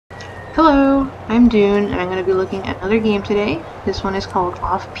I'm Dune, and I'm going to be looking at another game today. This one is called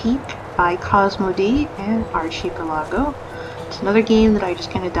Off Peak by Cosmo D and Archie Pelago. It's another game that I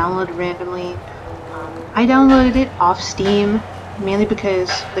just kind of downloaded randomly. I downloaded it off Steam, mainly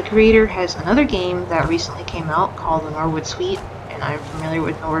because the creator has another game that recently came out called the Norwood Suite, and I'm familiar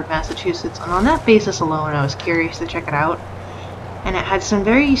with Norwood, Massachusetts, and on that basis alone I was curious to check it out. And it had some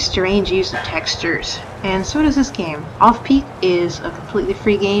very strange use of textures, and so does this game. Off Peak is a completely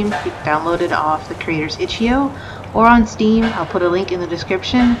free game. You can download it off the creator's itch.io or on Steam. I'll put a link in the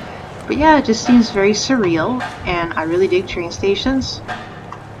description. But yeah, it just seems very surreal, and I really dig train stations.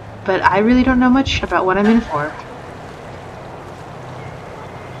 But I really don't know much about what I'm in for.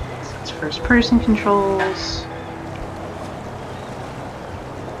 So it's first person controls.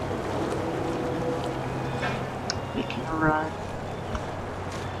 We can run.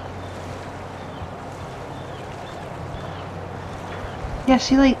 Yeah,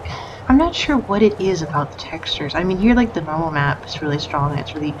 see, like, I'm not sure what it is about the textures. I mean, here, like, the normal map is really strong, and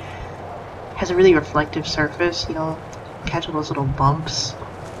it's really, has a really reflective surface, you know, catch all those little bumps,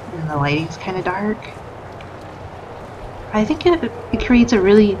 and the lighting's kind of dark. I think it creates a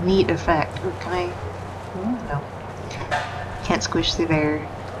really neat effect. Ooh, can I? Oh, no. Can't squish through there.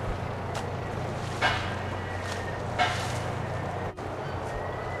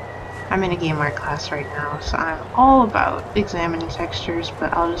 I'm in a game art class right now, so I'm all about examining textures,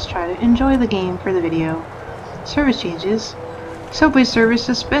 but I'll just try to enjoy the game for the video. Service changes. Subway service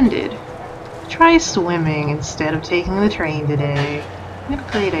suspended. Try swimming instead of taking the train today. What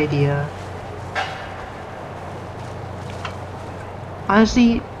a great idea.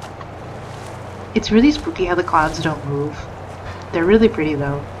 Honestly, it's really spooky how the clouds don't move. They're really pretty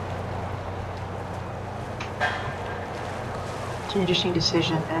though. It's an interesting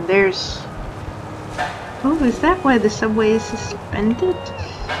decision, and there's... Oh, is that why the subway is suspended?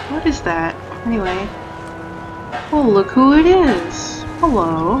 What is that? Anyway. Oh, look who it is!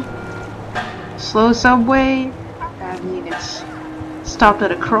 Hello. Slow subway? I mean, it's stopped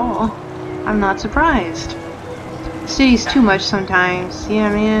at a crawl. I'm not surprised. The city's too much sometimes. Yeah,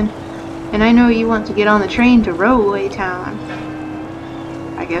 man. And I know you want to get on the train to Railway Town.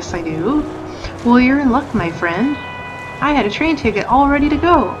 I guess I do. Well, you're in luck, my friend. I had a train ticket all ready to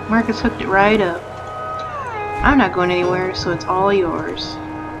go. Marcus hooked it right up. I'm not going anywhere, so it's all yours.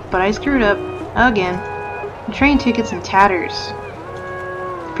 But I screwed up. Again. The train ticket's in tatters.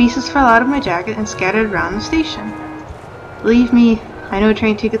 The pieces fell out of my jacket and scattered around the station. Believe me, I know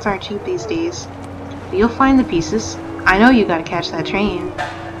train tickets aren't cheap these days. But you'll find the pieces. I know you gotta catch that train.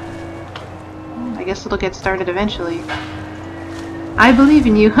 I guess it'll get started eventually. I believe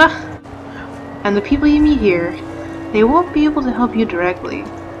in you, huh? And the people you meet here, they won't be able to help you directly,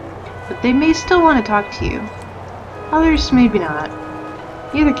 but they may still want to talk to you. Others maybe not.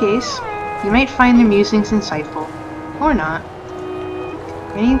 Either case, you might find their musings insightful, or not.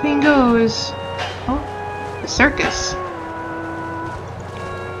 Anything goes. Oh, the circus.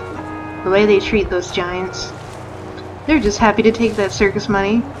 The way they treat those giants. They're just happy to take that circus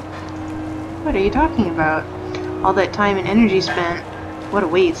money. What are you talking about? All that time and energy spent. What a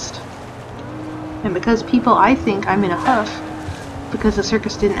waste. And because people I think I'm in a huff because the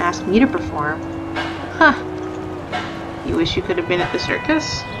circus didn't ask me to perform. Huh. You wish you could have been at the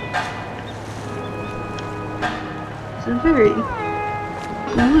circus? It's a very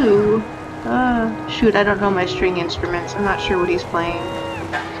blue. Shoot, I don't know my string instruments. I'm not sure what he's playing.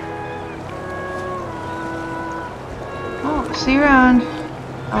 Oh, see you around.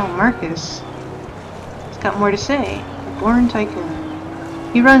 Oh, Marcus. He's got more to say. A born tycoon.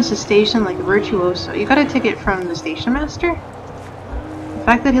 He runs the station like a virtuoso. You got a ticket from the station master? The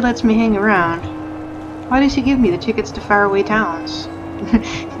fact that he lets me hang around. Why does he give me the tickets to faraway towns?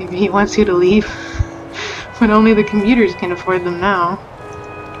 Maybe he wants you to leave. But only the commuters can afford them now.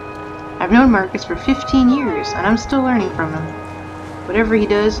 I've known Marcus for 15 years, and I'm still learning from him. Whatever he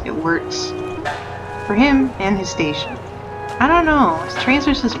does, it works. For him and his station. I don't know. His trains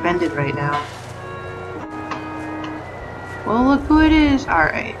are suspended right now. Well, look who it is.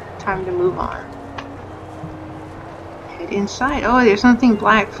 Alright, time to move on. Head inside. Oh, there's something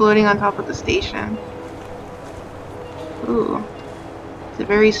black floating on top of the station. Ooh. It's a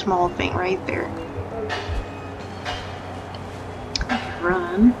very small thing right there.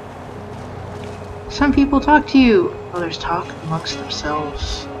 Run. Some people talk to you. Others talk amongst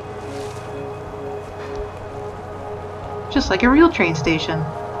themselves. Just like a real train station.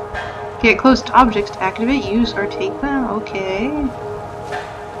 Get close to objects to activate, use, or take them. Okay.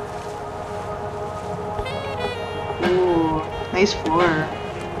 Ooh, nice floor.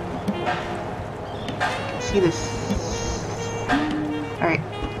 I can see this. Alright.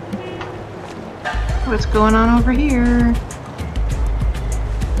 What's going on over here?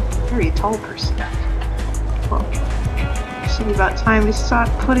 Very tall person. Well, it's about time we stop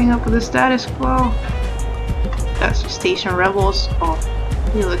putting up with the status quo. Got some station rebels. Oh,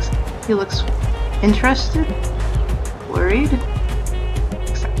 he looks interested, worried,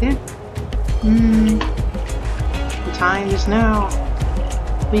 excited. The time is now.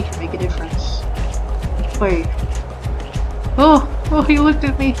 We can make a difference. Wait. Oh, he looked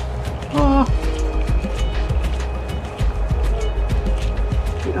at me. Oh.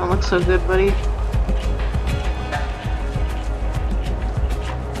 You don't look so good, buddy.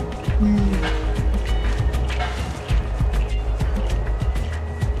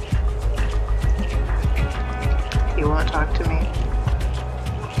 He won't talk to me.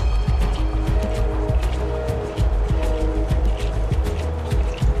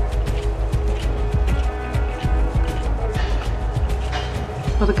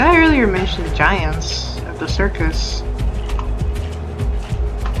 Well, the guy earlier mentioned giants at the circus.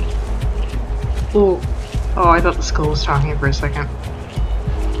 Oh, I thought the skull was talking for a second.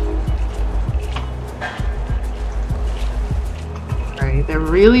 Alright, they're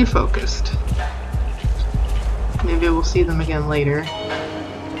really focused. Maybe we'll see them again later.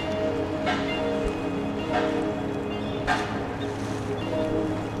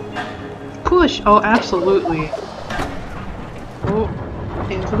 Push! Oh, absolutely. Oh,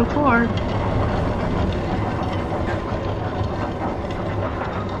 into the floor.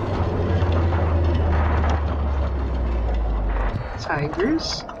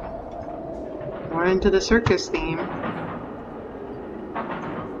 Tigers. More into the circus theme.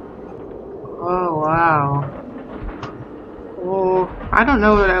 Oh, wow. Oh, I don't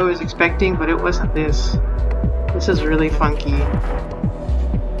know what I was expecting, but it wasn't this. This is really funky.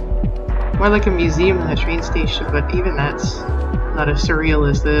 More like a museum than a train station, but even that's not as surreal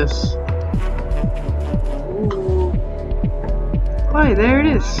as this. Ooh. Oh, there it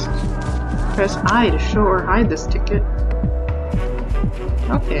is. Press I to show or hide this ticket.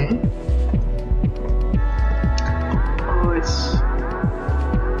 Okay. Oh, it's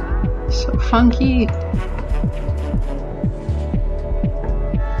so funky.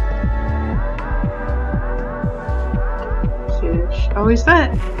 Fish. Oh, is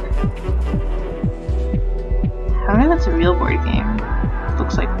that? I wonder if that's a real board game.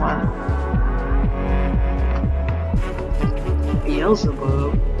 Looks like one.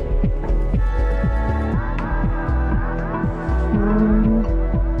 Beelzebub.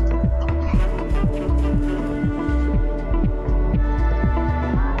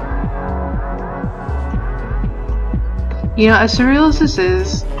 You know, as surreal as this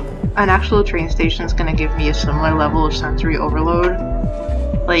is, an actual train station is going to give me a similar level of sensory overload.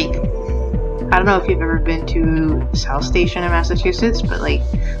 Like, I don't know if you've ever been to South Station in Massachusetts, but like,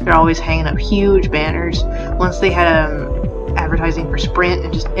 they're always hanging up huge banners. Once they had advertising for Sprint,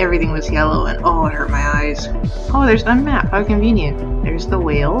 and just everything was yellow, and oh, it hurt my eyes. Oh, there's Unmap, how convenient. There's the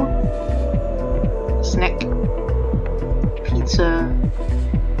whale. Snick. Pizza.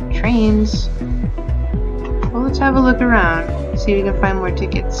 Trains. Well, let's have a look around, see if we can find more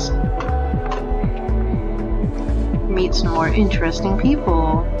tickets. Meet some more interesting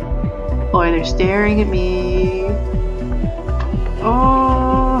people. Boy, they're staring at me.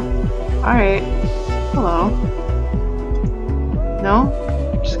 Oh, alright. Hello. No?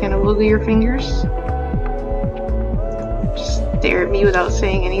 Just gonna wiggle your fingers? Just stare at me without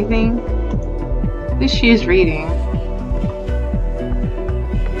saying anything? At least she is reading.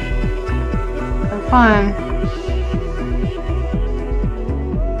 Have fun.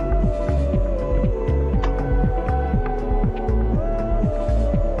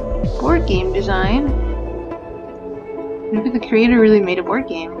 Board game design. Maybe the creator really made a board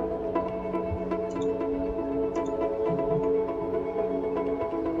game.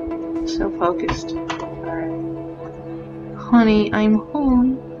 So focused. Alright. Honey, I'm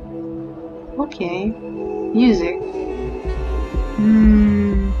home. Okay. Music.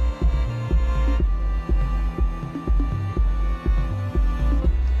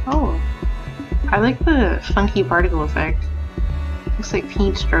 Oh. I like the funky particle effect. Looks like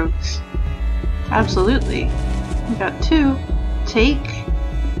paint strokes. Absolutely. We got two. Take.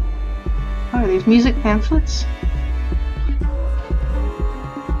 Oh, are these music pamphlets?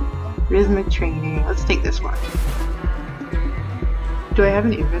 Rhythmic training. Let's take this one. Do I have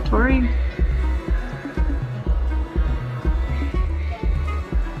an inventory?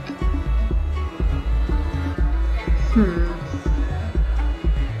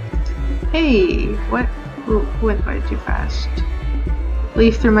 Hey, what? Went by too fast.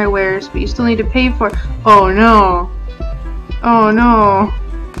 Leaf through my wares, but you still need to pay for it. Oh no! Oh no!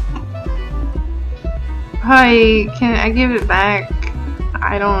 Hi, can I give it back?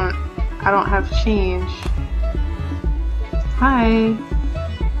 I don't have change. Hi.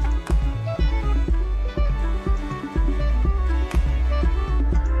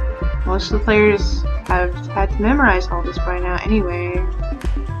 Most of the players have had to memorize all this by now anyway.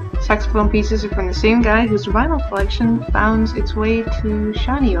 Saxophone pieces are from the same guy whose vinyl collection found its way to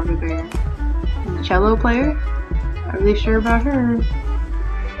Shani over there. And the cello player? Not really sure about her.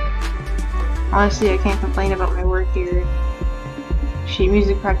 Honestly, I can't complain about my work here. Sheet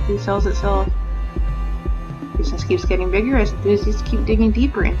music practically sells itself. Business keeps getting bigger as enthusiasts keep digging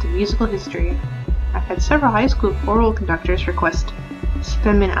deeper into musical history. I've had several high school choral conductors request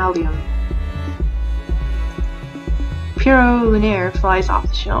Spemmin Allium. Piero Lunaire flies off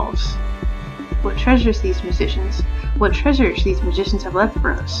the shelves. What treasures these musicians have left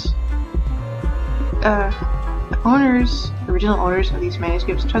for us. The original owners of these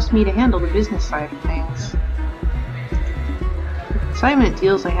manuscripts trust me to handle the business side of things. The consignment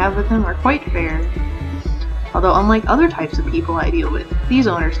deals I have with them are quite fair. Although unlike other types of people I deal with, these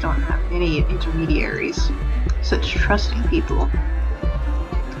owners don't have any intermediaries. Such trusting people.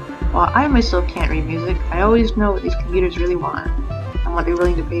 While I myself can't read music, I always know what these computers really want, and what they're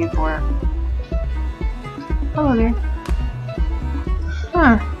willing to pay for. Hello there.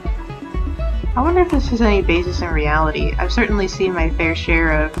 Huh. I wonder if this has any basis in reality. I've certainly seen my fair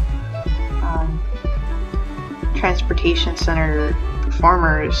share of transportation center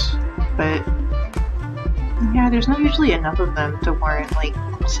performers, but yeah, there's not usually enough of them to warrant, like,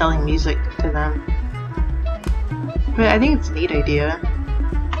 selling music to them. But I think it's a neat idea.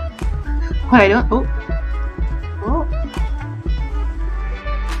 What I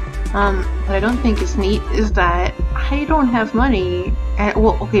don't think is neat is that I don't have money. And,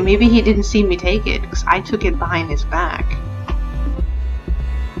 well, okay, maybe he didn't see me take it because I took it behind his back.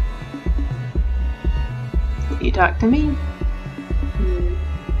 Will you talk to me?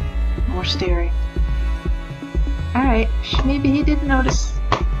 More staring. Alright, maybe he didn't notice.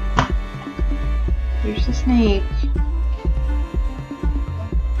 Here's the snake.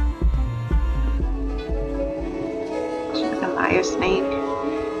 A snake.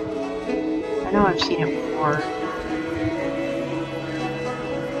 I know I've seen it before.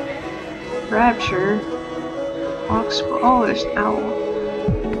 Rapture. Oxford. Oh, there's an owl.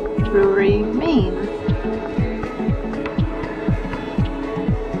 Brewery, Maine.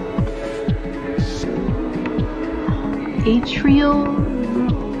 Atrial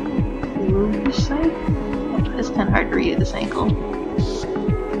site? It's kind of hard to read at this angle.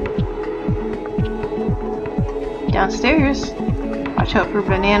 Downstairs. Watch out for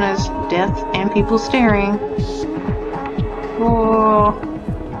bananas, death, and people staring. Whoa.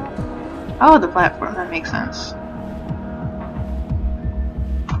 Oh, the platform. That makes sense.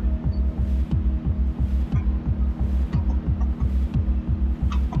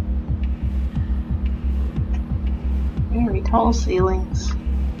 Very tall ceilings.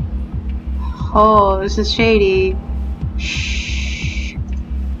 Oh, this is shady. Shh.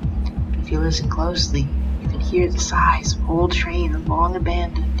 If you listen closely, hear the sighs of old trains long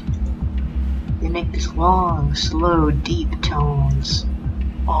abandoned. They make this long, slow, deep tones.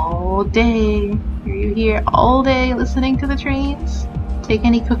 All day. Are you here all day listening to the trains? Take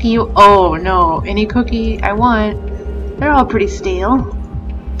any cookie you— oh no, any cookie I want. They're all pretty stale.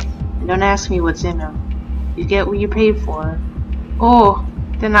 And don't ask me what's in them. You get what you paid for. Oh,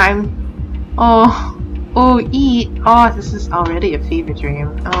 then eat. Oh, this is already a fever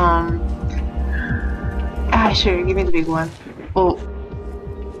dream. Sure, give me the big one. Oh.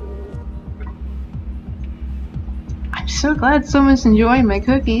 I'm so glad someone's enjoying my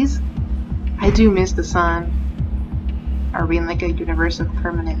cookies. I do miss the sun. Are we in like a universe of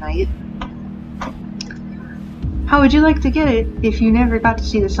permanent night? How would you like to get it if you never got to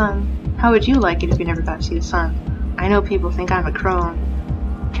see the sun? How would you like it if you never got to see the sun? I know people think I'm a crone.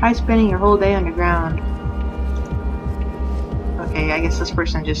 Try spending your whole day underground. Okay, I guess this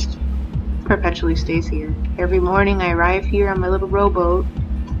person just perpetually stays here. Every morning I arrive here on my little rowboat,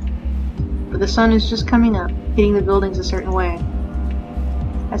 but the sun is just coming up, hitting the buildings a certain way.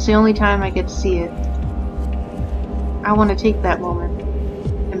 That's the only time I get to see it. I want to take that moment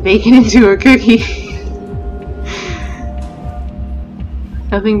and bake it into a cookie.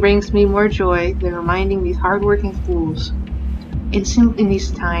 Nothing brings me more joy than reminding these hard-working fools in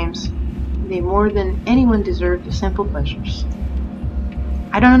these times they more than anyone deserve the simple pleasures.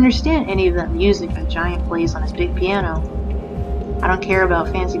 I don't understand any of that music that Giant plays on his big piano. I don't care about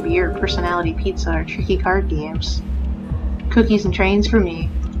fancy beer, personality pizza, or tricky card games. Cookies and trains for me.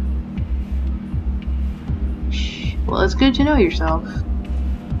 Shh. Well, it's good to know yourself.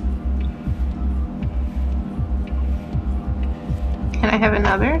 have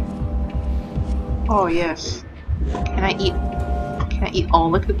another? Oh yes. Can I eat all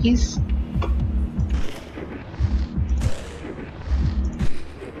the cookies?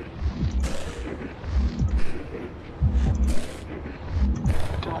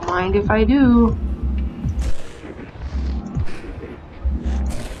 Don't mind if I do.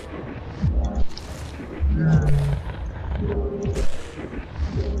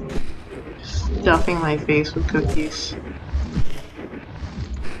 Stuffing my face with cookies.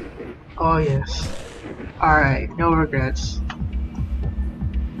 Oh yes. Alright, no regrets.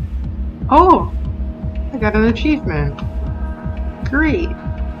 Oh! I got an achievement. Great.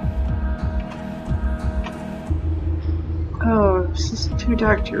 Oh, this is too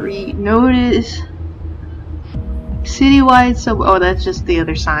dark to read. Notice citywide sub. Oh, that's just the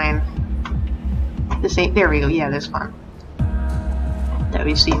other sign. This ain't. There we go. Yeah, this one that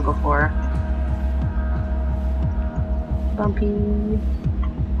we've seen before. Bumpy.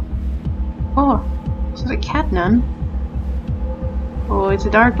 Oh, this is a cat nun. Oh, it's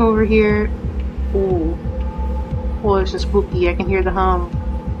dark over here. Oh, oh, it's just spooky. I can hear the hum.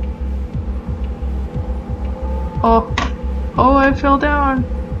 Oh, oh, I fell down.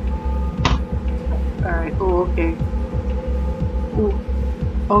 Alright, oh, okay. Ooh,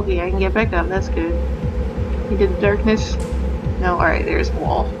 okay, I can get back up. That's good. Into the darkness. No, alright, there's a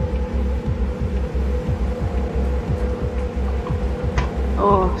wall.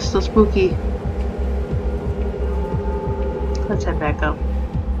 Oh, still spooky. Let's head back up.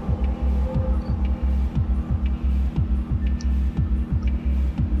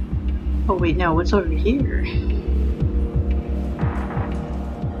 Oh wait, no, what's over here?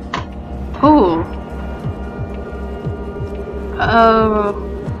 Oh!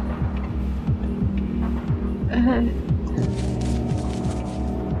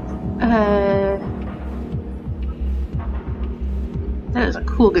 That is a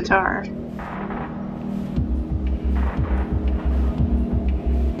cool guitar.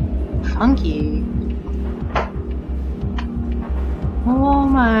 Funky. Oh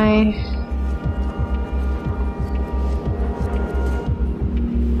my.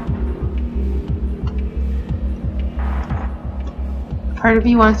 Part of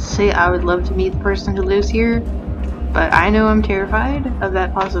me wants to say I would love to meet the person who lives here, but I know I'm terrified of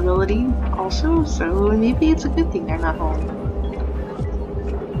that possibility also, so maybe it's a good thing they're not home.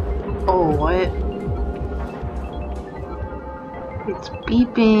 Oh, what? It's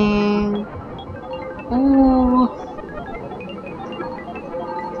beeping. Ooh.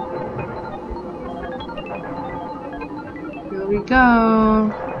 Here we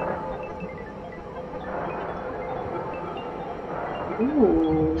go.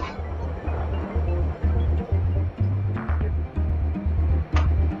 Ooh.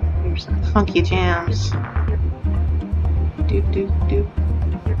 Here's some funky jams. Doop doop doop.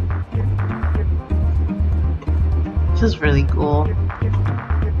 This is really cool.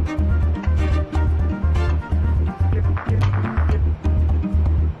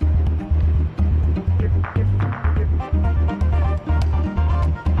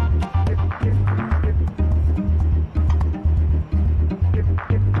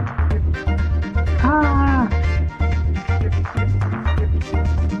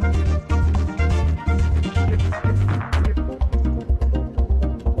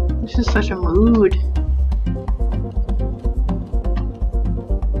 This is such a mood.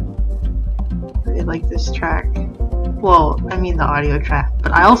 I really like this track. Well, I mean the audio track,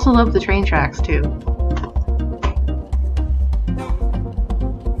 but I also love the train tracks too.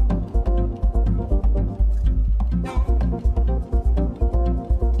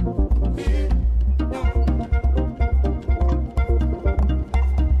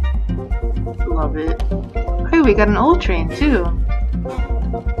 Love it. Hey, we got an old train too.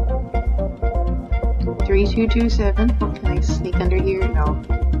 3227. Oh, can I sneak under here? No.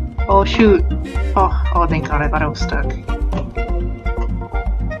 Oh shoot. Oh, thank God, I thought I was stuck.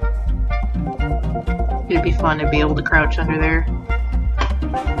 It'd be fun to be able to crouch under there.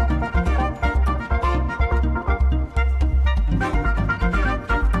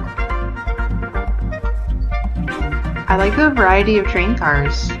 I like the variety of train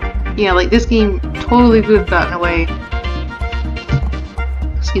cars. Yeah, like this game totally could have gotten away.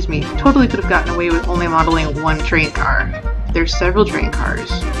 Excuse me, totally could have gotten away with only modeling one train car. There's several train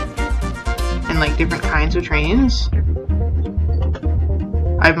cars. And like different kinds of trains.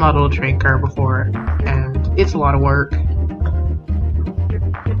 I've modeled a train car before, and it's a lot of work.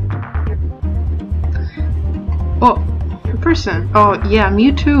 Oh, a person. Oh yeah,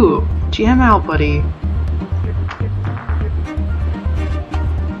 me too. Jam out, buddy.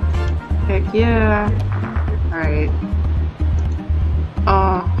 Heck yeah. Alright.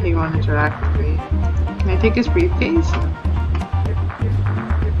 Oh, he won't interact with me. Can I take his briefcase?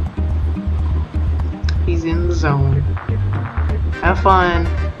 He's in the zone. Have fun.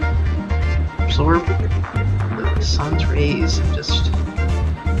 Absorb the sun's rays. Just...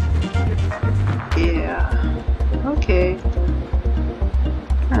 yeah. Okay.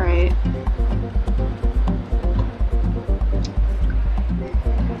 Alright.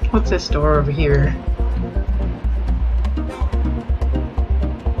 What's this door over here?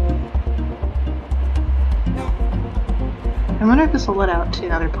 I wonder if this will let out to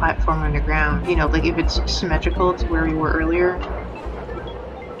another platform underground. You know, like if it's symmetrical to where we were earlier.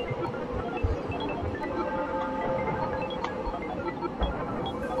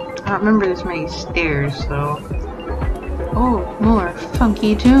 I don't remember this many stairs, though. Oh, more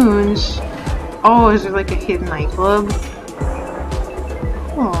funky tunes. Oh, is there like a hidden nightclub?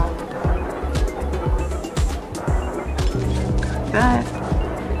 Oh. That.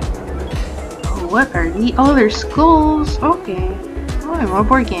 Oh, what are these? Oh, they're skulls. Okay. Oh, more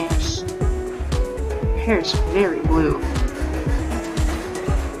board games. Your hair's very blue.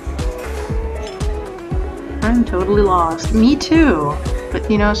 I'm totally lost. Me too. But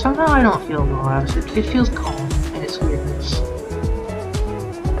you know, somehow I don't feel lost. It feels calm in its weirdness.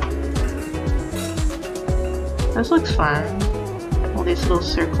 This looks fun. All these little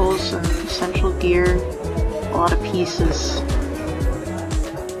circles and essential gear. A lot of pieces.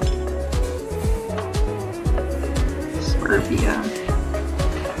 Suburbia.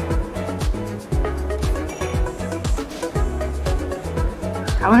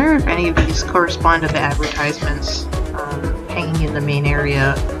 I wonder if any of these correspond to the advertisements hanging in the main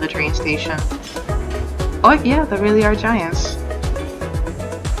area of the train station. Oh yeah, they really are giants.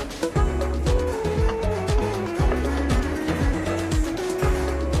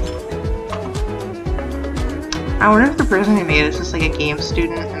 I wonder if the person who made this is like a game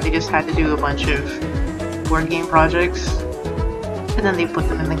student and they just had to do a bunch of board game projects and then they put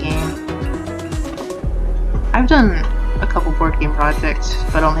them in the game. I've done a couple board game projects,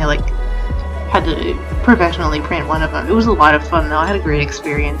 but only like had to professionally print one of them. It was a lot of fun though. I had a great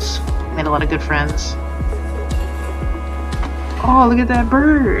experience. Made a lot of good friends. Oh, look at that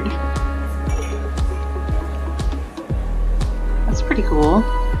bird! That's pretty cool.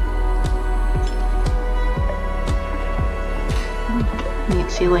 Neat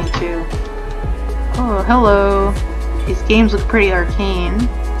ceiling too. Oh, hello. These games look pretty arcane.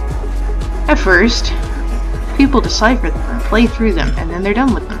 At first, people decipher them and play through them, and then they're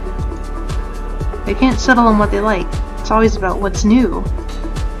done with them. They can't settle on what they like. It's always about what's new.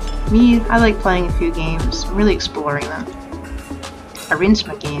 Me, I like playing a few games, really exploring them. I rinse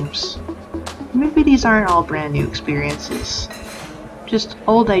my games. Maybe these aren't all brand new experiences. Just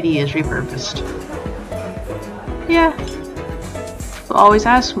old ideas repurposed. Yeah. They'll always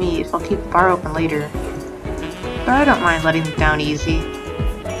ask me if I'll keep the bar open later. But I don't mind letting them down easy.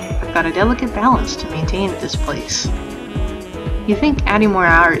 I've got a delicate balance to maintain at this place. You think adding more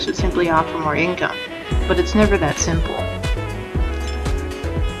hours would simply offer more income, but it's never that simple.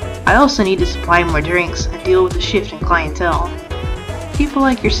 I also need to supply more drinks and deal with the shift in clientele. People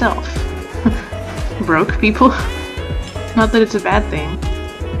like yourself. Broke people? Not that it's a bad thing.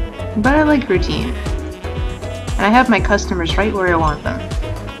 But I like routine. And I have my customers right where I want them.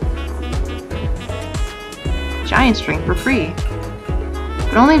 Giants drink for free.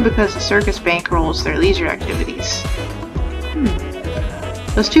 But only because the circus bankrolls their leisure activities.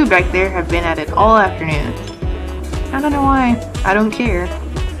 Those two back there have been at it all afternoon. I don't know why. I don't care.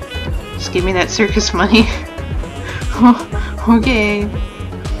 Just give me that circus money. Okay.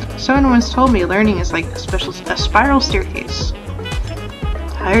 Someone once told me learning is like a spiral staircase.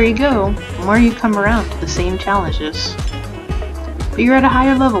 The higher you go, the more you come around to the same challenges. But you're at a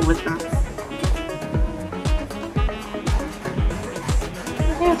higher level with them.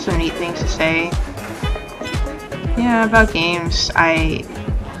 They had some neat things to say. Yeah, about games, I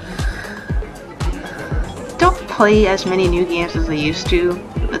don't play as many new games as I used to.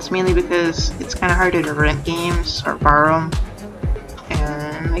 That's mainly because it's kind of harder to rent games or borrow them.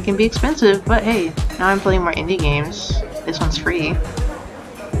 And they can be expensive, but hey, now I'm playing more indie games. This one's free.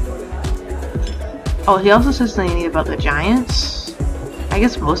 Oh, he also says something neat about the giants. I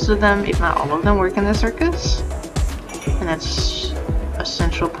guess most of them, if not all of them, work in the circus. And that's a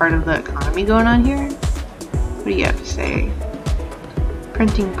central part of the economy going on here. What do you have to say?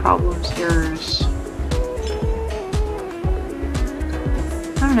 Printing problems, errors.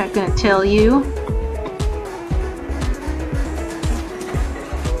 I'm not gonna tell you.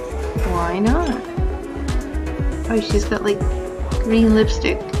 Why not? Oh, she's got like green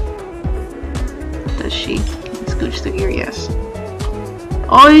lipstick. Does she? Can I scooch through here? Yes.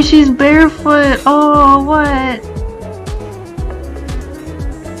 Oh, she's barefoot. Oh, what?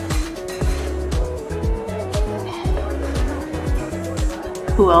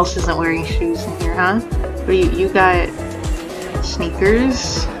 Who else isn't wearing shoes in here, huh? Or you got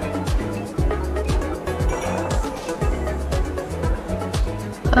sneakers?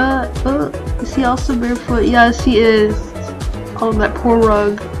 Is he also barefoot? Yes, he is. Oh, that poor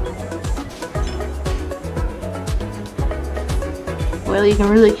rug. Well, you can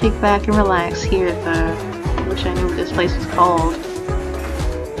really kick back and relax here at the... I wish I knew what this place was called.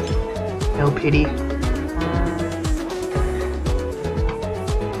 No pity.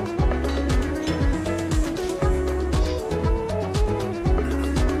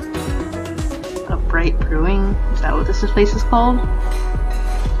 Upright Brewing? Is that what this place is called?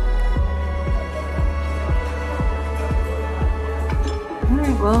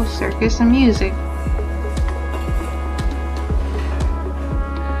 Alright, well, circus and music.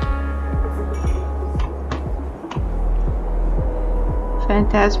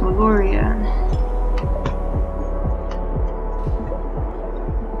 Phantasmagoria.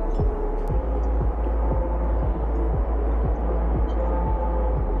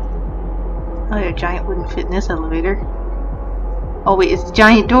 Oh, yeah, a giant wouldn't fit in this elevator. Oh wait, it's the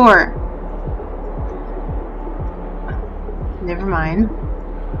giant door! Never mind.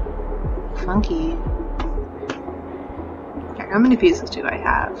 Funky. Okay, how many pieces do I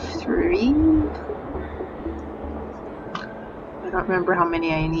have? 3? I don't remember how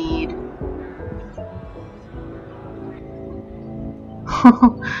many I need.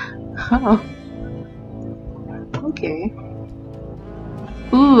 Oh. Okay.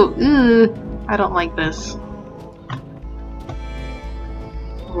 Ooh, I don't like this.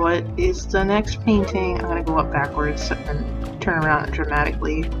 What is the next painting? I'm gonna go up backwards and turn around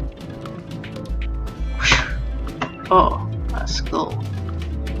dramatically. Oh, a skull.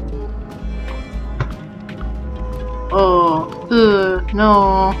 Oh,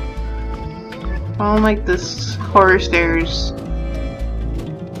 no. I don't like this horror stairs.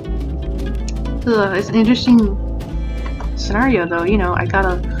 It's an interesting scenario though, you know, I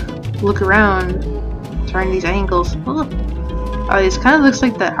gotta look around, turn these angles. This kind of looks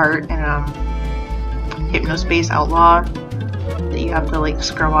like that art in Hypnospace Outlaw that you have to like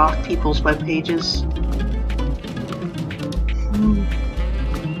scrub off people's web pages.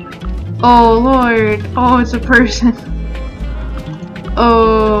 Oh lord! Oh, it's a person!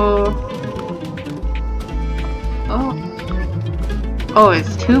 Oh! Oh,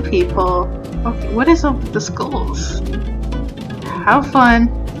 it's 2 people. Okay, what is up with the skulls? How fun!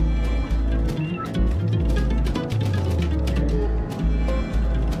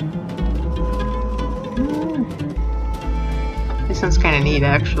 This one's kind of neat,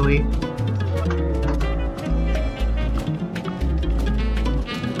 actually.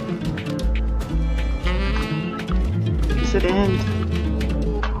 Does it end?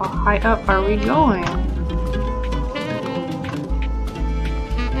 How high up are we going?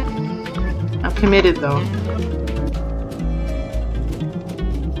 I'm committed, though.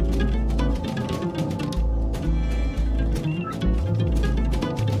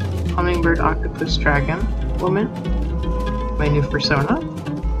 Hummingbird, octopus, dragon, woman. My new persona.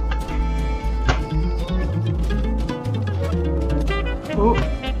 Oh,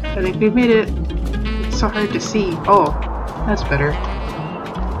 I think we've made it. It's so hard to see. Oh, that's better.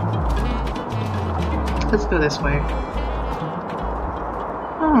 Let's go this way.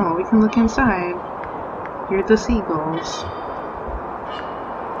 Oh, we can look inside. Here are the seagulls.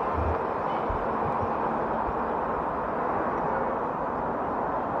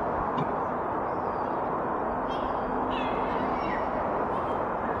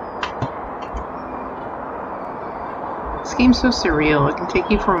 This game's so surreal. It can take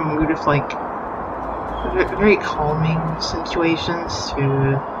you from a mood of like very calming situations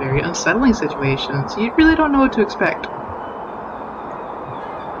to very unsettling situations. You really don't know what to expect.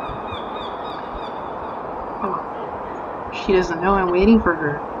 Oh, she doesn't know I'm waiting for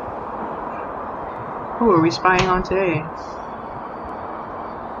her. Who are we spying on today?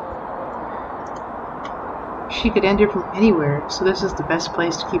 She could enter from anywhere, so this is the best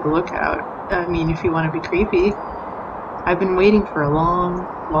place to keep a lookout. I mean, if you want to be creepy. I've been waiting for a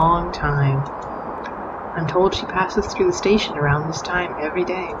long time. I'm told she passes through the station around this time every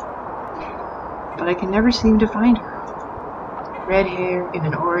day. But I can never seem to find her. Red hair in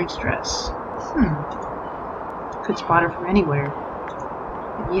an orange dress. Could spot her from anywhere.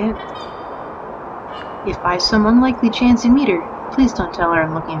 And yet, if by some unlikely chance you meet her, please don't tell her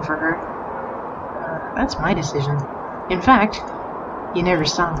I'm looking for her. That's my decision. In fact, you never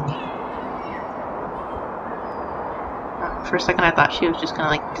saw me. For a second I thought she was just gonna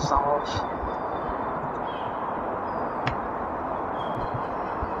like dissolve.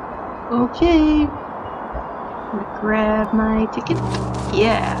 Okay. I'm gonna grab my ticket.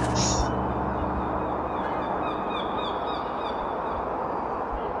 Yes.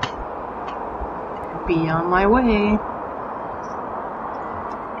 Be on my way.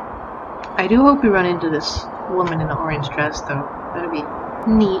 I do hope we run into this woman in the orange dress though. That'd be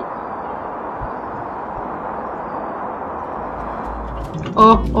neat.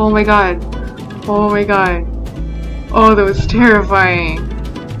 Oh my god. Oh my god. Oh, that was terrifying.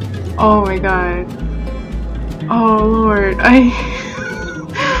 Oh my god. Oh lord.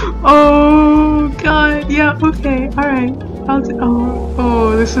 Oh god. Yeah, okay. Alright.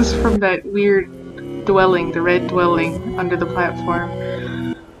 Oh, this is from that weird dwelling, the red dwelling under the platform.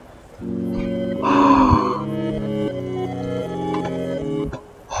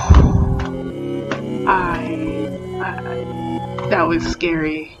 That was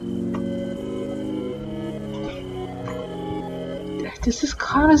scary. Does this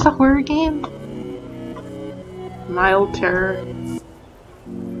count as a horror game? Mild terror.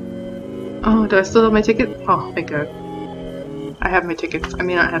 Oh, do I still have my ticket? Oh, thank god. I have my tickets. I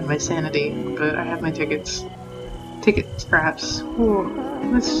may not have my sanity, but I have my tickets. Ticket scraps. Ooh.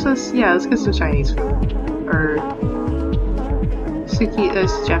 Let's get some Chinese food. Or suki,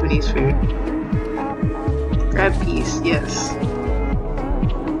 that's Japanese food. Grab peace, yes.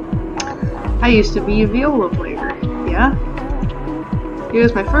 I used to be a viola player, yeah? It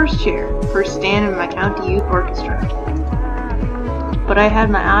was my first stand in my county youth orchestra. But I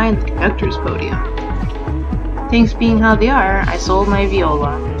had my eye on the conductor's podium. Things being how they are, I sold my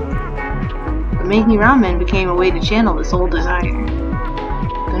viola. But making ramen became a way to channel this old desire.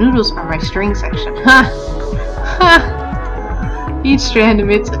 The noodles are my string section. Ha! Ha! Each strand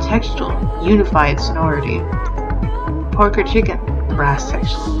emits a textual, unified sonority. Pork or chicken, the brass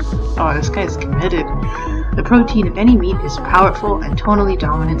section. Oh, this guy's committed. The protein of any meat is powerful and tonally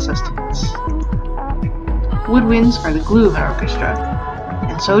dominant sustenance. Woodwinds are the glue of my orchestra,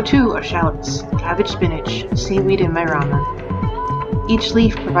 and so too are shallots, cabbage spinach, seaweed in my ramen. Each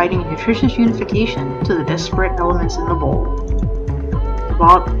leaf providing nutritious unification to the disparate elements in the bowl.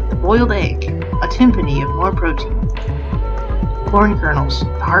 The boiled egg, a timpani of more protein. Corn kernels,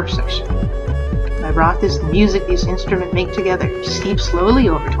 the harp section. My broth is the music these instruments make together, steep slowly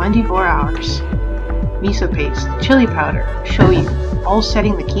over 24 hours. Miso paste, chili powder, shoyu, all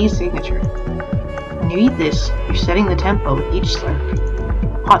setting the key signature. When you eat this, you're setting the tempo with each slurp.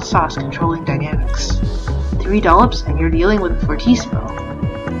 Hot sauce controlling dynamics. 3 dollops and you're dealing with a fortissimo.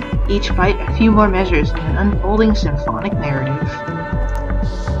 Each bite a few more measures in an unfolding symphonic narrative.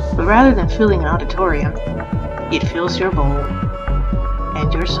 But rather than filling an auditorium, it fills your bowl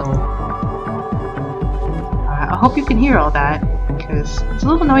and your soul. I hope you can hear all that, because it's a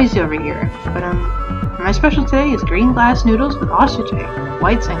little noisy over here, but my special today is green glass noodles with ostrich egg,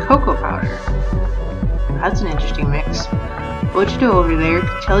 whites, and cocoa powder. That's an interesting mix. Bochito over there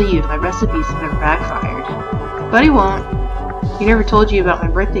could tell you if my recipes have ever backfired. But he won't. He never told you about my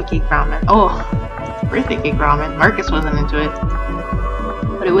birthday cake ramen. Oh, birthday cake ramen. Marcus wasn't into it.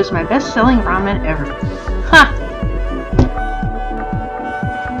 But it was my best-selling ramen ever. Ha!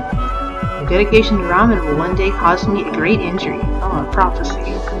 Dedication to ramen will one day cause me a great injury. Oh, a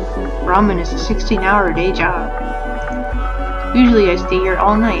prophecy. Ramen is a 16-hour-a-day job. Usually I stay here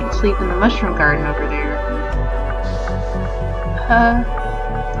all night and sleep in the mushroom garden over there.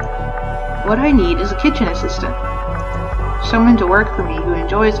 What I need is a kitchen assistant. Someone to work for me who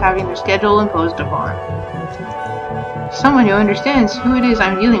enjoys having their schedule imposed upon. Someone who understands who it is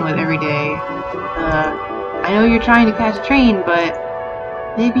I'm dealing with every day. I know you're trying to catch a train, but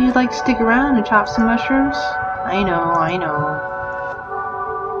maybe you'd like to stick around and chop some mushrooms? I know.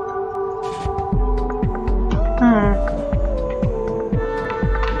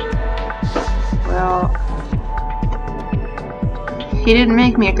 Well, he didn't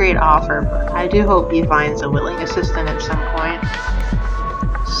make me a great offer, but I do hope he finds a willing assistant at some point.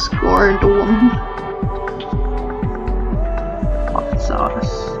 Scorned woman. Hot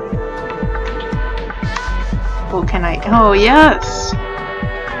sauce. Oh, can I? Oh, yes!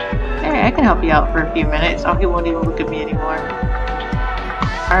 Hey, I can help you out for a few minutes. Oh, he won't even look at me anymore.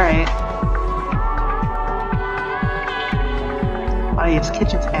 Alright. Buddy, his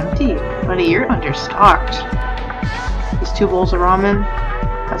kitchen's empty. Buddy, you're understocked. These 2 bowls of ramen,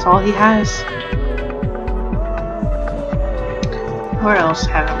 that's all he has. Where else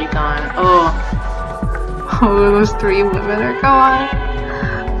haven't we gone? Oh, those 3 women are gone.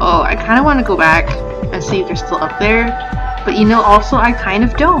 Oh, I kind of want to go back and see if they're still up there. But you know, also, I kind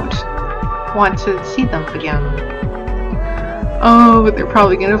of don't want to see them again. Oh, but they're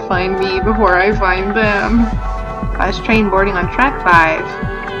probably gonna find me before I find them. Last train boarding on track 5.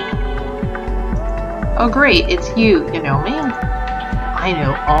 Oh great, it's you. You know me? I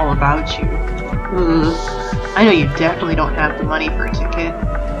know all about you. Ugh. I know you definitely don't have the money for a ticket.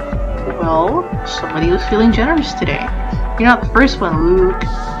 Well, somebody was feeling generous today. You're not the first one Luke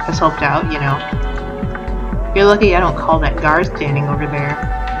has helped out, you know. You're lucky I don't call that guard standing over there.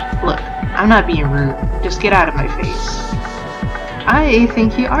 Look, I'm not being rude. Just get out of my face. I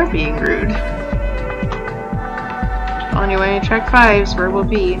think you are being rude. Anyway, track 5's where we'll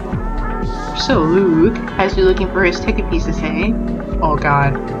be. So Luke has you looking for his ticket pieces, hey? Oh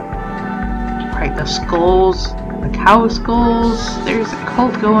god. Alright, the skulls, the cow skulls, there's a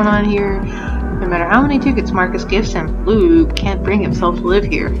cult going on here. No matter how many tickets Marcus gives him, Luke can't bring himself to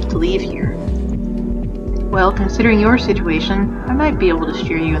leave here. Well, considering your situation, I might be able to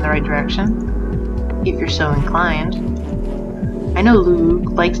steer you in the right direction, if you're so inclined. I know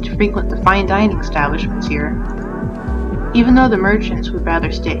Luke likes to frequent the fine dining establishments here, even though the merchants would rather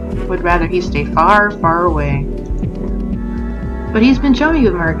he stay far, far away. But he's been chummy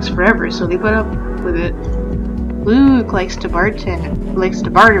with Marcus forever, so they put up with it. Luke likes to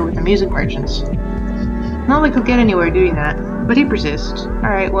barter with the music merchants. Not like he'll get anywhere doing that, but he persists.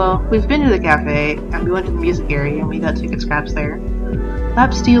 Alright, well, we've been to the cafe, and we went to the music area, and we got ticket scraps there.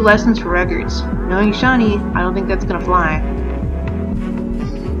 Lap steel lessons for records. Knowing Shawnee, I don't think that's gonna fly.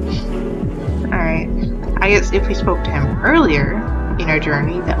 Alright, I guess if we spoke to him earlier in our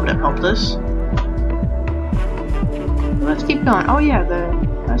journey, that would have helped us. Let's keep going. Oh yeah,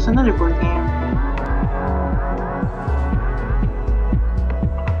 that's another board game.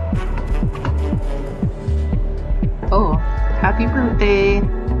 Oh, happy birthday!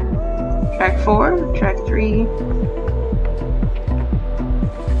 Track 4, track 3.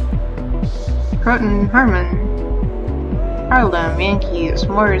 Croton, Harmon, Harlem, Yankees,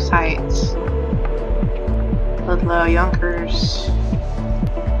 Morris Heights, Ludlow, Yonkers.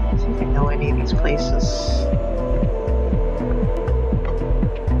 See if I know any of these places.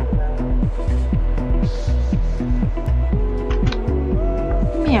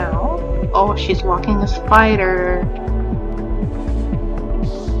 Meow. Oh, she's walking a spider.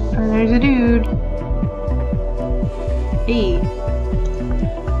 And there's a dude. Hey.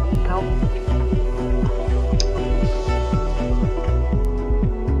 Nope.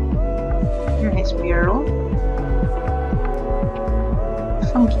 Nice mural.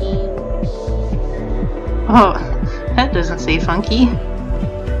 Funky. Oh, that doesn't say funky.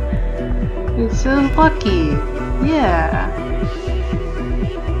 It says lucky. Yeah.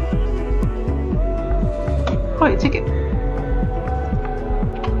 Oh, a ticket.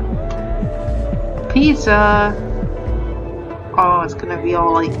 Pizza. Oh, it's gonna be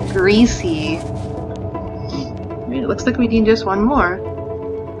all like greasy. It looks like we need just one more.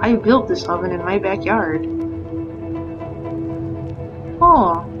 I built this oven in my backyard.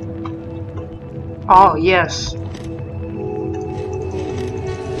 Oh. Oh, yes.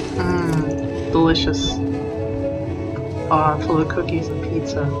 Mmm, delicious. Oh, full of cookies and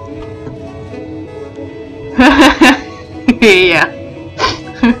pizza. Yeah.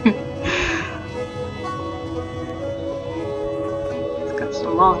 It's got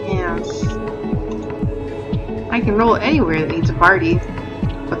some long hands. I can roll anywhere that needs a party,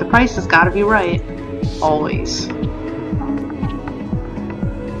 but the price has got to be right. Always.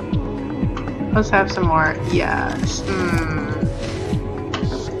 Let's have some more. Yes.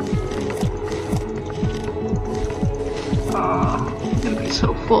 Oh, I'm gonna be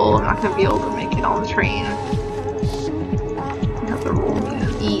so full. I'm not gonna be able to make it on the train. I have to roll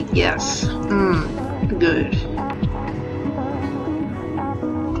and eat. Yes. Good.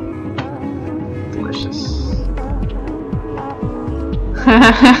 Delicious.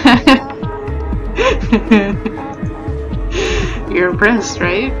 You're impressed,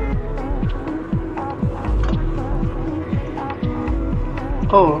 right?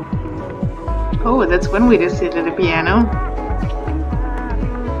 Oh. Oh, that's one way to sit at a piano.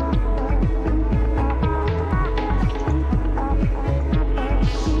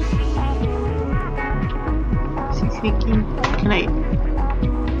 Can I...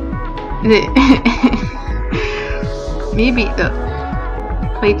 Maybe the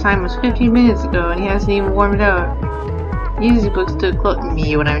playtime was 15 minutes ago and he hasn't even warmed up. Use the books to quote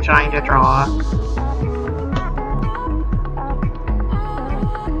me when I'm trying to draw.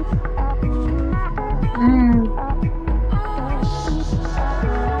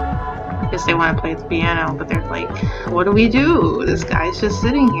 I guess they want to play the piano, but they're like, what do we do? This guy's just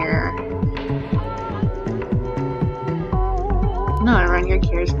sitting here. No one around here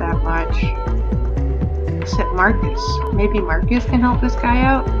cares that much. Except Marcus. Maybe Marcus can help this guy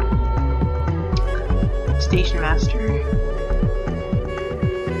out? Station master.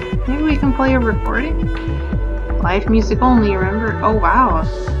 Maybe we can play a recording? Live music only, remember? Oh wow,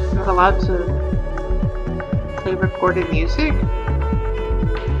 I'm not allowed to play recorded music?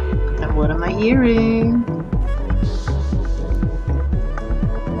 Then what am I hearing?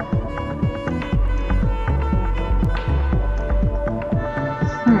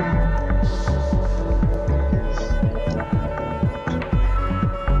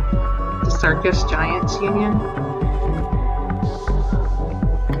 Circus Giants Union?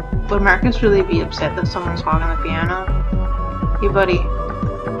 Would Marcus really be upset that someone's hogging the piano? Hey buddy.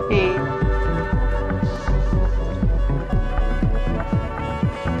 Hey.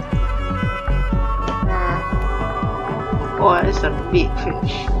 Boy, this is a big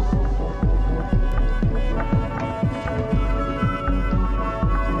fish.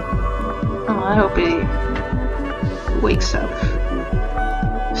 Oh, I hope he wakes up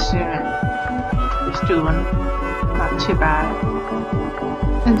soon. He's doing not too bad.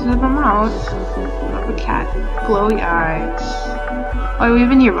 Into the mouth of a cat, glowy eyes. Oh, we've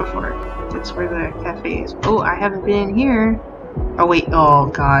been here before. That's where the cafe is. Oh, I haven't been in here. Oh wait, oh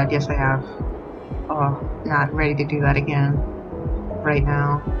god, yes I have. Oh, not ready to do that again. Right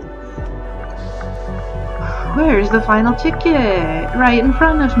now. Where's the final ticket? Right in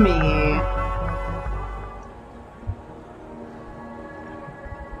front of me.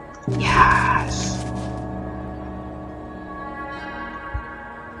 Yes!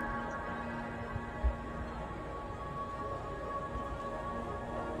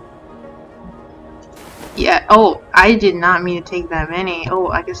 Yeah, oh, I did not mean to take that many. Oh,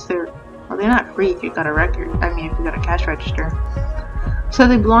 I guess they're not free if you got a record. I mean, if you got a cash register. So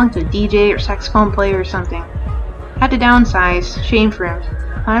they belong to a DJ or saxophone player or something. Had to downsize. Shame for him.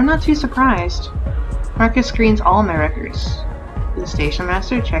 I'm not too surprised. Marcus screens all my records. The station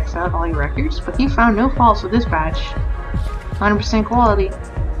master checks out all your records, but he found no faults with this batch. 100% quality.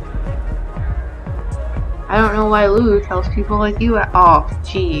 I don't know why Lou tells people like you oh,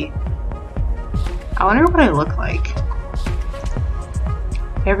 gee. I wonder what I look like.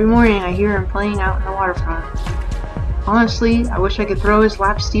 Every morning I hear him playing out in the waterfront. Honestly, I wish I could throw his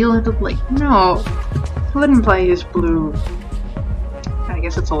lap steel into the lake. No! Let him play his blue. I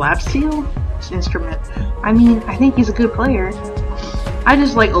guess it's a lap steel? It's an instrument. I mean, I think he's a good player. I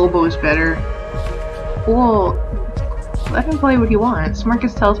just like oboes better. Well, let him play what he wants.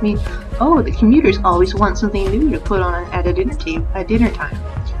 Marcus tells me, oh, the commuters always want something new to put on at dinner time.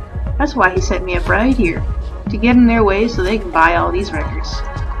 That's why he set me up right here, to get in their way so they can buy all these records.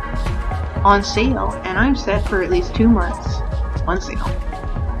 On sale, and I'm set for at least 2 months. One sale.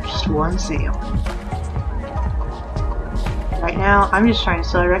 Just one sale. Right now, I'm just trying to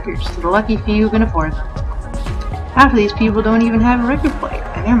sell records to the lucky few who can afford them. Half of these people don't even have a record player,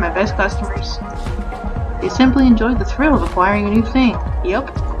 and they're my best customers. They simply enjoy the thrill of acquiring a new thing.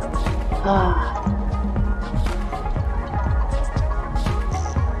 Yep.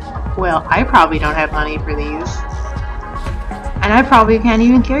 Well, I probably don't have money for these. And I probably can't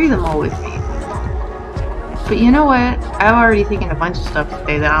even carry them all with me. But you know what? I'm already thinking a bunch of stuff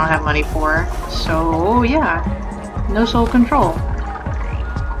today that I don't have money for. So, yeah. No soul control.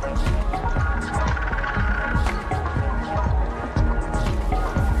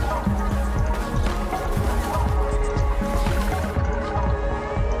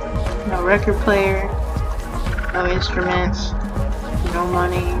 No record player. No instruments. No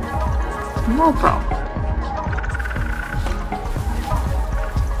money. No problem.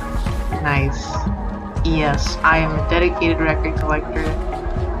 Nice. Yes, I am a dedicated record collector.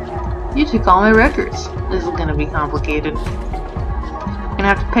 You took all my records. This is gonna be complicated. Gonna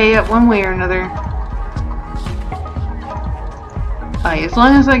have to pay up one way or another. As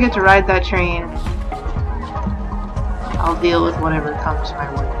long as I get to ride that train, I'll deal with whatever comes my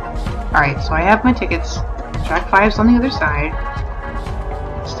way. Alright, so I have my tickets. Track 5's on the other side.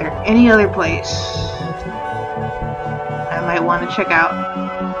 Is there any other place I might want to check out?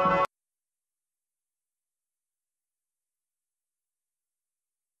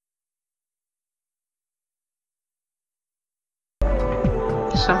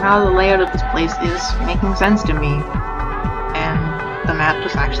 Somehow the layout of this place is making sense to me, and the map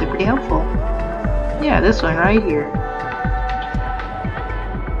was actually pretty helpful. Yeah, this one right here.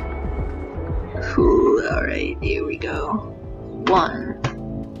 Whew, alright, here we go.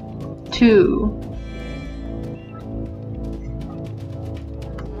 1, 2,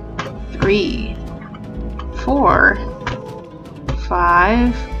 3, 4,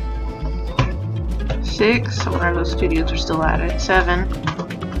 5, 6, I wonder if those studios are still at it, 7,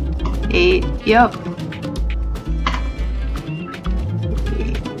 8, yep,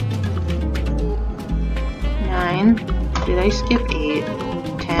 Did I skip 8?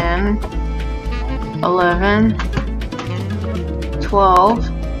 10, 11, 12,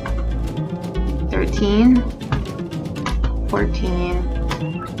 13, 14,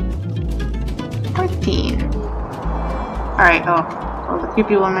 15. Alright, oh, the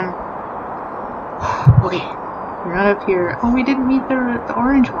creepy woman. Okay, we're not up here. Oh, we didn't meet the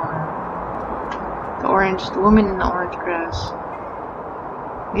orange one. The woman in the orange dress.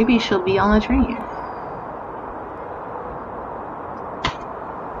 Maybe she'll be on the train.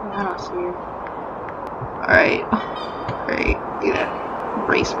 I don't see her. Alright. Alright, gotta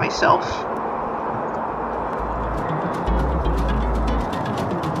brace myself.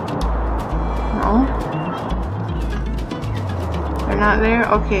 No? They're not there?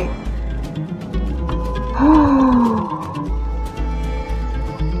 Okay.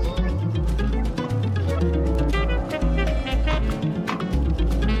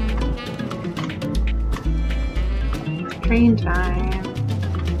 Train time.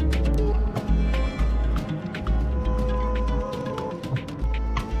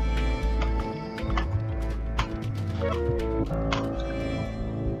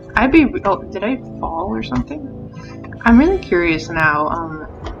 Oh, did I fall or something? I'm really curious now.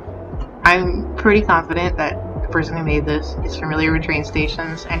 I'm pretty confident that the person who made this is familiar with train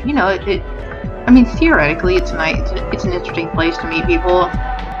stations, and you know, I mean, theoretically, it's an interesting place to meet people,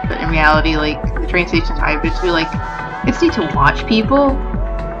 but in reality, like, the train stations I've been to, like, it's neat to watch people,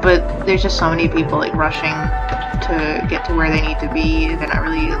 but there's just so many people, like, rushing to get to where they need to be. They're not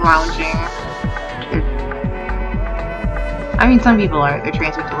really lounging. I mean, some people are. Their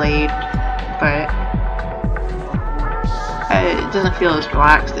trains are delayed, but it doesn't feel as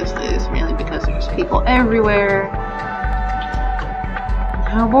relaxed as this, mainly because there's people everywhere.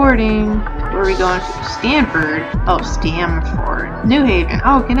 Now boarding. Where are we going to? Stanford. Oh, Stamford. New Haven.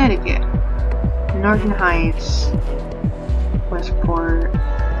 Oh, Connecticut. Northern Heights. Westport.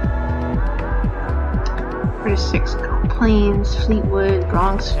 36 Plains, Fleetwood,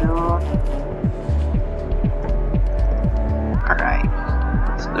 Bronxville. Alright,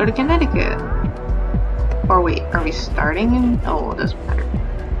 let's go to Connecticut. Or wait, are we starting in? Oh, it doesn't matter.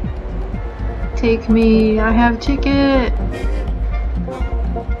 Take me, I have a ticket!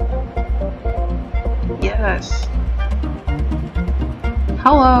 Yes.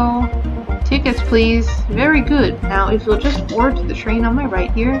 Hello. Tickets, please. Very good. Now, if you'll just board the train on my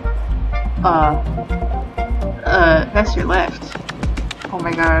right here. That's your left. Oh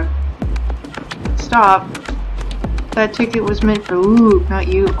my god. Stop. That ticket was meant for Luke, not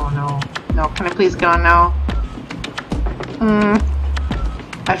you. Oh no. No, can I please get on now?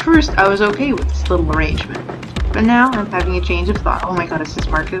 At first, I was okay with this little arrangement. But now, I'm having a change of thought. Oh my god, is this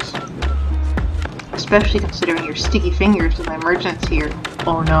Marcus? Especially considering your sticky fingers with my merchants here.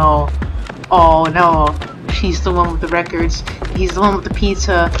 Oh no. Oh no. She's the one with the records. He's the one with the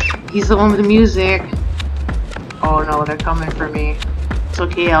pizza. He's the one with the music. Oh no, they're coming for me. It's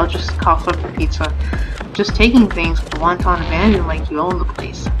okay, I'll just cough up the pizza. Just taking things with a wanton abandon like you own the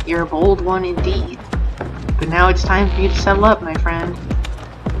place. You're a bold one indeed. But now it's time for you to settle up, my friend.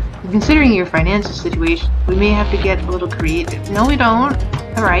 And considering your financial situation, we may have to get a little creative. No, we don't.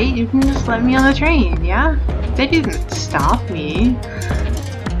 Alright, you can just let me on the train, yeah? They didn't stop me.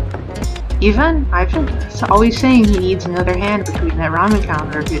 Ivan always saying he needs another hand between that ramen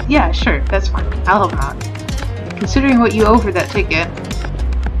counter of his. Yeah, sure, that's fine. I'll help him out. Considering what you owe for that ticket,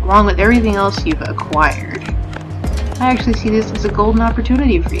 along with everything else you've acquired, I actually see this as a golden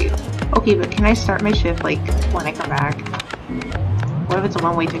opportunity for you. Okay, but can I start my shift, like, when I come back? What if it's a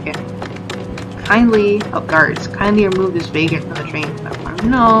one-way ticket? Kindly, oh, guards, kindly remove this vagrant from the train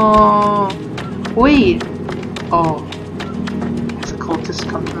platform. No! Wait! Oh. Has a cultist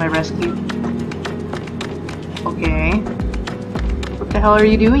come to my rescue? Okay. What the hell are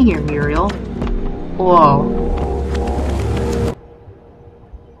you doing here, Muriel? Whoa.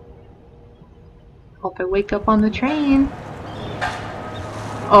 Hope I wake up on the train.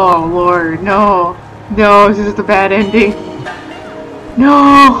 Oh lord, no. No, this is the bad ending.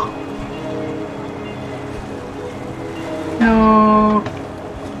 No! No.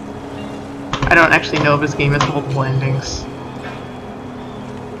 I don't actually know if this game has multiple endings.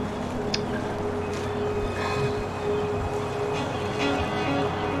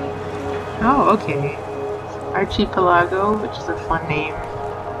 Oh, okay. Archie Pelago, which is a fun name,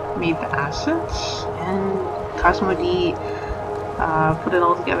 made the assets, and Cosmo D put it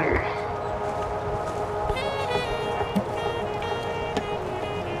all together.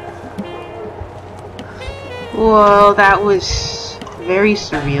 Well, that was very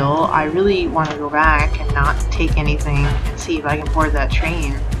surreal. I really want to go back and not take anything and see if I can board that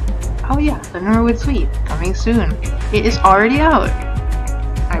train. Oh yeah, the Norwood Suite, coming soon. It is already out.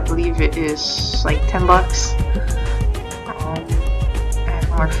 I believe it is like 10 bucks. And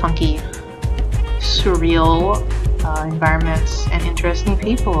more funky, surreal environments and interesting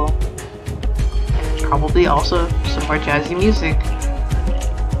people. And probably also some more jazzy music.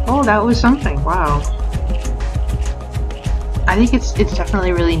 Oh, that was something, wow. I think it's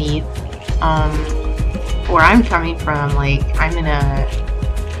definitely really neat. Where I'm coming from, like, I'm in a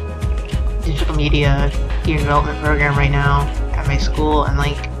digital media game development program right now at my school, and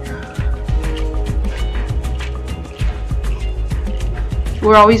like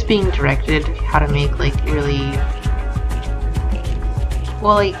we're always being directed how to make like really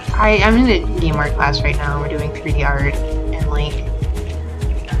well, like I'm in a game art class right now. We're doing 3D art, and like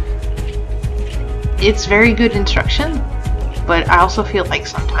it's very good instruction, but I also feel like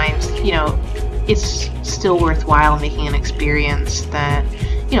sometimes, you know, it's still worthwhile making an experience that,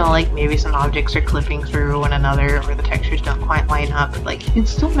 you know, like maybe some objects are clipping through one another or the textures don't quite line up, but like you can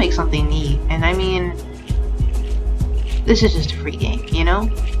still make something neat. And I mean, this is just a free game, you know?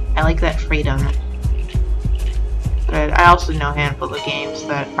 I like that freedom. But I also know a handful of games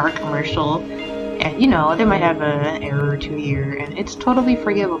that are commercial, and you know, they might have an error or two here, and it's totally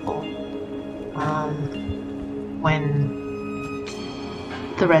forgivable. When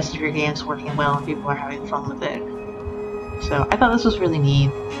the rest of your game's working well and people are having fun with it. So I thought this was really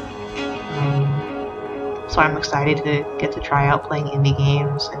neat. So I'm excited to get to try out playing indie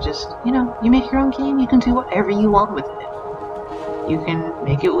games and just, you know, you make your own game, you can do whatever you want with it. You can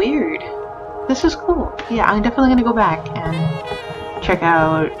make it weird. This is cool. Yeah, I'm definitely gonna go back and check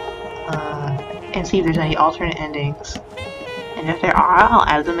out and see if there's any alternate endings. And if there are, I'll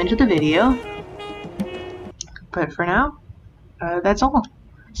add them into the video. But for now, that's all.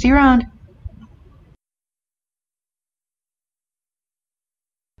 See you around!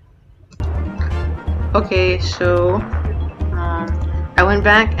 Okay, so I went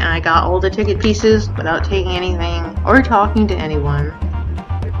back and I got all the ticket pieces without taking anything or talking to anyone.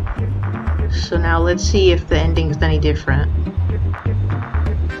 So now let's see if the ending is any different.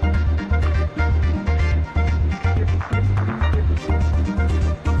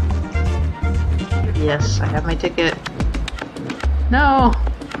 Yes, I have my ticket. No!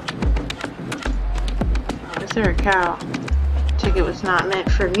 Oh, is there a cow? Ticket was not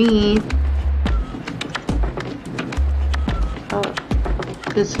meant for me. Oh,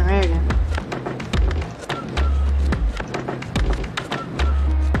 good Samaritan.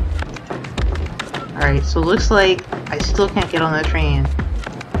 Alright, so it looks like I still can't get on the train.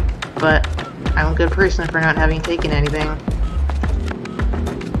 But I'm a good person for not having taken anything.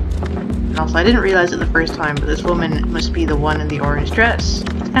 And also, I didn't realize it the first time, but this woman must be the one in the orange dress.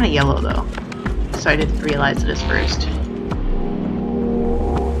 It's kind of yellow though, so I didn't realize it at first.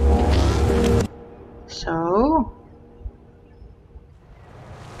 So...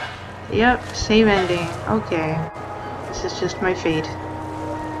 Yep, same ending. Okay. This is just my fate.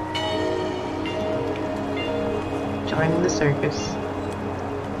 Joining the circus.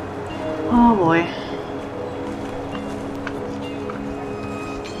 Oh boy.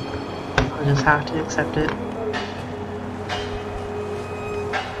 I'll just have to accept it.